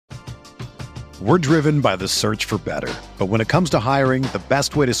We're driven by the search for better. But when it comes to hiring, the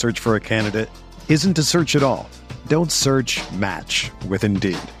best way to search for a candidate isn't to search at all. Don't search, match with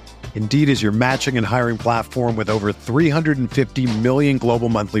Indeed. Indeed is your matching and hiring platform with over 350 million global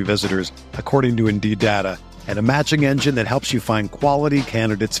monthly visitors, according to Indeed data, and a matching engine that helps you find quality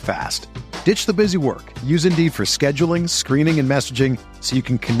candidates fast. Ditch the busy work. Use Indeed for scheduling, screening, and messaging so you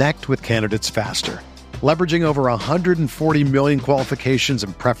can connect with candidates faster. Leveraging over 140 million qualifications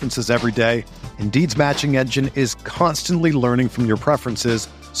and preferences every day, Indeed's matching engine is constantly learning from your preferences,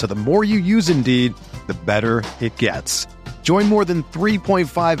 so the more you use Indeed, the better it gets. Join more than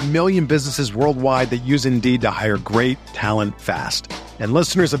 3.5 million businesses worldwide that use Indeed to hire great talent fast. And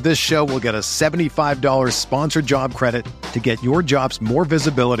listeners of this show will get a $75 sponsored job credit to get your jobs more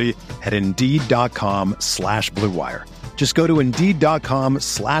visibility at Indeed.com/Blue Wire. Just go to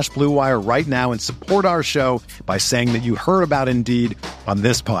Indeed.com/Blue Wire right now and support our show by saying that you heard about Indeed on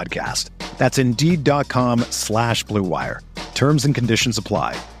this podcast. That's Indeed.com/Blue Wire. Terms and conditions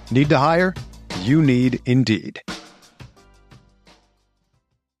apply. Need to hire? You need Indeed.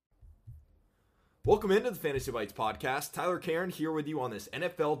 Welcome into the Fantasy Bites podcast. Tyler Karen here with you on this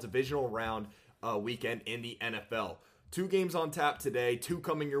NFL divisional round weekend in the NFL. 2 games on tap today, 2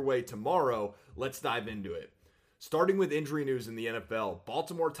 coming your way tomorrow. Let's dive into it. Starting with injury news in the NFL,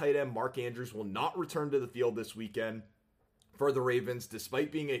 Baltimore tight end Mark Andrews will not return to the field this weekend for the Ravens,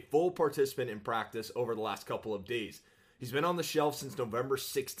 despite being a full participant in practice over the last couple of days. He's been on the shelf since November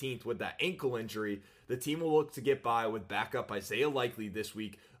 16th with that ankle injury. The team will look to get by with backup Isaiah Likely this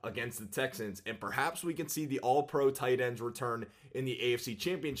week against the Texans, and perhaps we can see the all-pro tight ends return in the AFC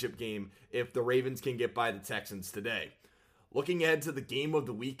Championship game if the Ravens can get by the Texans today. Looking ahead to the game of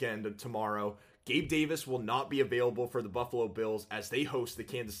the weekend tomorrow, Gabe Davis will not be available for the Buffalo Bills as they host the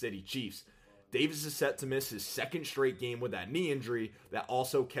Kansas City Chiefs. Davis is set to miss his second straight game with that knee injury that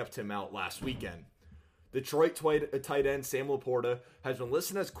also kept him out last weekend. Detroit tight end Sam Laporta has been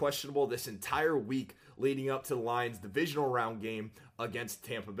listed as questionable this entire week leading up to the Lions' divisional round game against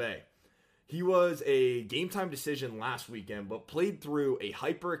Tampa Bay. He was a game-time decision last weekend, but played through a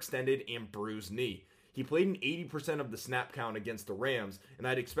hyperextended and bruised knee. He played in 80% of the snap count against the Rams, and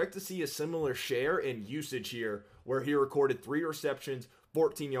I'd expect to see a similar share and usage here, where he recorded 3 receptions,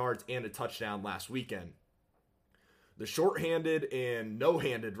 14 yards, and a touchdown last weekend. The short-handed and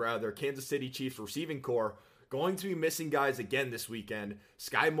no-handed, Kansas City Chiefs receiving core going to be missing guys again this weekend.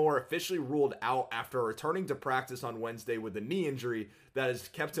 Sky Moore officially ruled out after returning to practice on Wednesday with a knee injury that has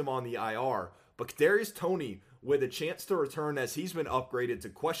kept him on the IR. But Kadarius Toney with a chance to return as he's been upgraded to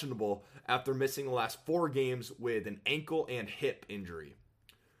questionable after missing the last 4 games with an ankle and hip injury.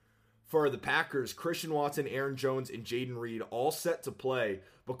 For the Packers, Christian Watson, Aaron Jones, and Jaden Reed all set to play,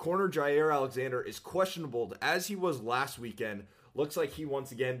 but corner Jair Alexander is questionable as he was last weekend. Looks like he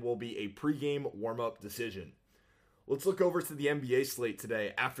once again will be a pregame warm-up decision. Let's look over to the NBA slate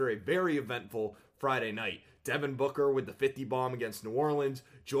today after a very eventful Friday night. Devin Booker with the 50 bomb against New Orleans,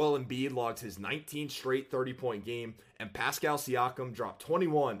 Joel Embiid logs his 19th straight 30-point game, and Pascal Siakam dropped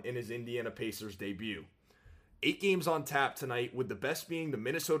 21 in his Indiana Pacers debut. 8 games on tap tonight, with the best being the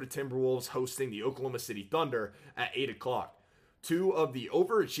Minnesota Timberwolves hosting the Oklahoma City Thunder at 8 o'clock. 2 of the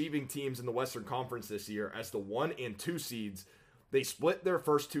overachieving teams in the Western Conference this year as the 1 and 2 seeds. They split their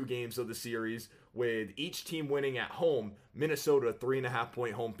first 2 games of the series, with each team winning at home. Minnesota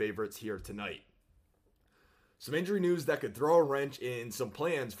 3.5-point home favorites here tonight. Some injury news that could throw a wrench in some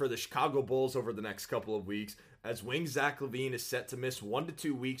plans for the Chicago Bulls over the next couple of weeks, as wing Zach Lavine is set to miss 1 to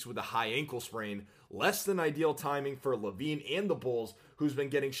 2 weeks with a high ankle sprain. Less than ideal timing for Lavine and the Bulls, who's been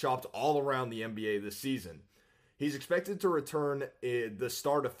getting shopped all around the NBA this season. He's expected to return at the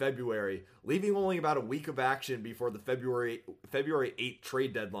start of February, leaving only about a week of action before the February 8th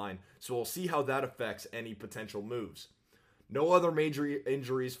trade deadline, so we'll see how that affects any potential moves. No other major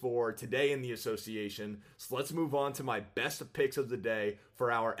injuries for today in the association, so let's move on to my best picks of the day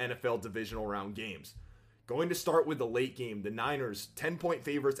for our NFL divisional round games. Going to start with the late game, the Niners 10-point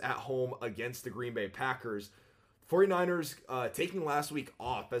favorites at home against the Green Bay Packers. 49ers taking last week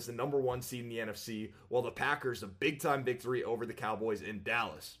off as the number 1 seed in the NFC, while the Packers a big-time victory over the Cowboys in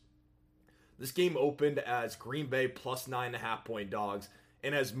Dallas. This game opened as Green Bay plus 9.5-point dogs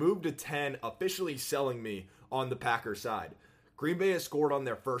and has moved to 10, officially selling me on the Packers side. Green Bay has scored on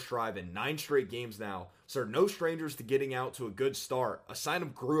their first drive in 9 straight games now, so they're no strangers to getting out to a good start, a sign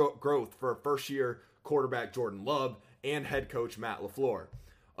of growth for first-year quarterback Jordan Love and head coach Matt LaFleur.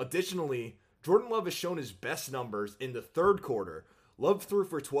 Additionally, Jordan Love has shown his best numbers in the third quarter. Love threw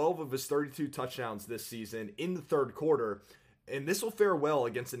for 12 of his 32 touchdowns this season in the third quarter, And this will fare well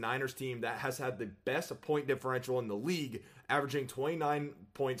against the Niners team that has had the best point differential in the league, averaging 29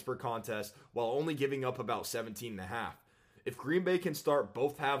 points per contest while only giving up about 17.5. If Green Bay can start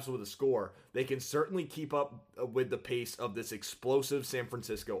both halves with a score, they can certainly keep up with the pace of this explosive San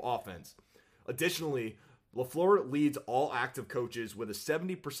Francisco offense. Additionally, LaFleur leads all active coaches with a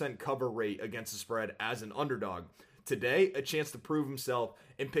 70% cover rate against the spread as an underdog. Today, a chance to prove himself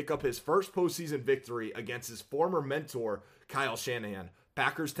and pick up his first postseason victory against his former mentor, Kyle Shanahan.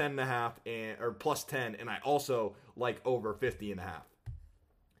 Packers 10.5 or plus 10, and I also like over 50.5.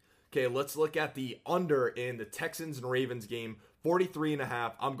 Okay, let's look at the under in the Texans and Ravens game,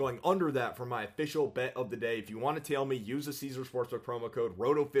 43.5. I'm going under that for my official bet of the day. If you want to tail me, use the Caesar Sportsbook promo code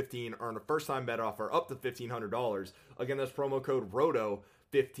ROTO15, earn a first-time bet offer up to $1,500. Again, that's promo code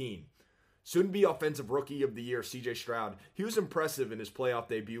ROTO15. Soon-to-be offensive rookie of the year, CJ Stroud. He was impressive in his playoff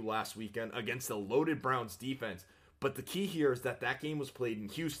debut last weekend against the loaded Browns defense. But the key here is that game was played in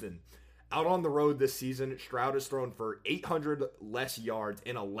Houston. Out on the road this season, Stroud has thrown for 800 less yards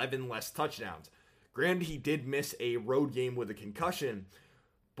and 11 less touchdowns. Granted, he did miss a road game with a concussion,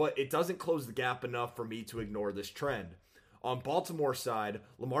 but it doesn't close the gap enough for me to ignore this trend. On Baltimore's side,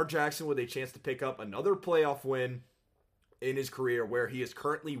 Lamar Jackson with a chance to pick up another playoff win in his career where he is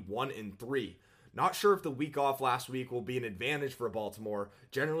currently 1-3. Not sure if the week off last week will be an advantage for Baltimore.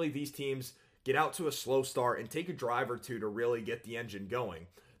 Generally, these teams get out to a slow start and take a drive or two to really get the engine going.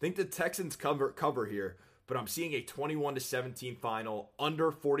 I think the Texans cover here, but I'm seeing a 21-17 final.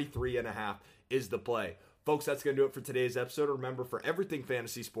 Under 43.5 is the play. Folks, that's going to do it for today's episode. Remember, for everything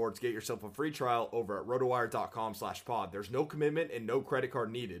fantasy sports, get yourself a free trial over at rotowire.com/pod. There's no commitment and no credit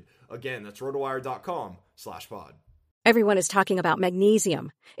card needed. Again, that's rotowire.com/pod. Everyone is talking about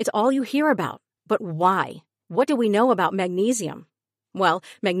magnesium. It's all you hear about. But why? What do we know about magnesium? Well,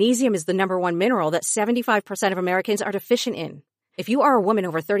 magnesium is the number one mineral that 75% of Americans are deficient in. If you are a woman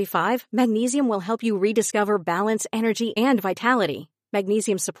over 35, magnesium will help you rediscover balance, energy, and vitality.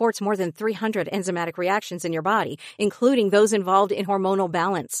 Magnesium supports more than 300 enzymatic reactions in your body, including those involved in hormonal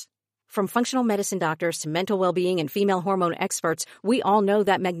balance. From functional medicine doctors to mental well-being and female hormone experts, we all know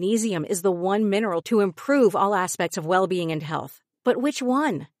that magnesium is the one mineral to improve all aspects of well-being and health. But which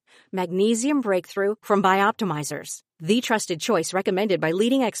one? Magnesium Breakthrough from Bioptimizers, the trusted choice recommended by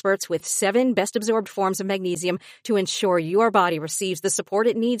leading experts with 7 best-absorbed forms of magnesium to ensure your body receives the support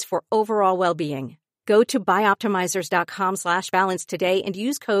it needs for overall well-being. Go to bioptimizers.com/balance today and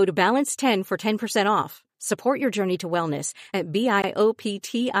use code BALANCE10 for 10% off. Support your journey to wellness at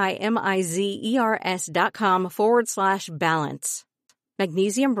bioptimizers.com/balance.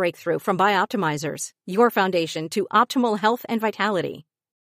 Magnesium Breakthrough from Bioptimizers, your foundation to optimal health and vitality.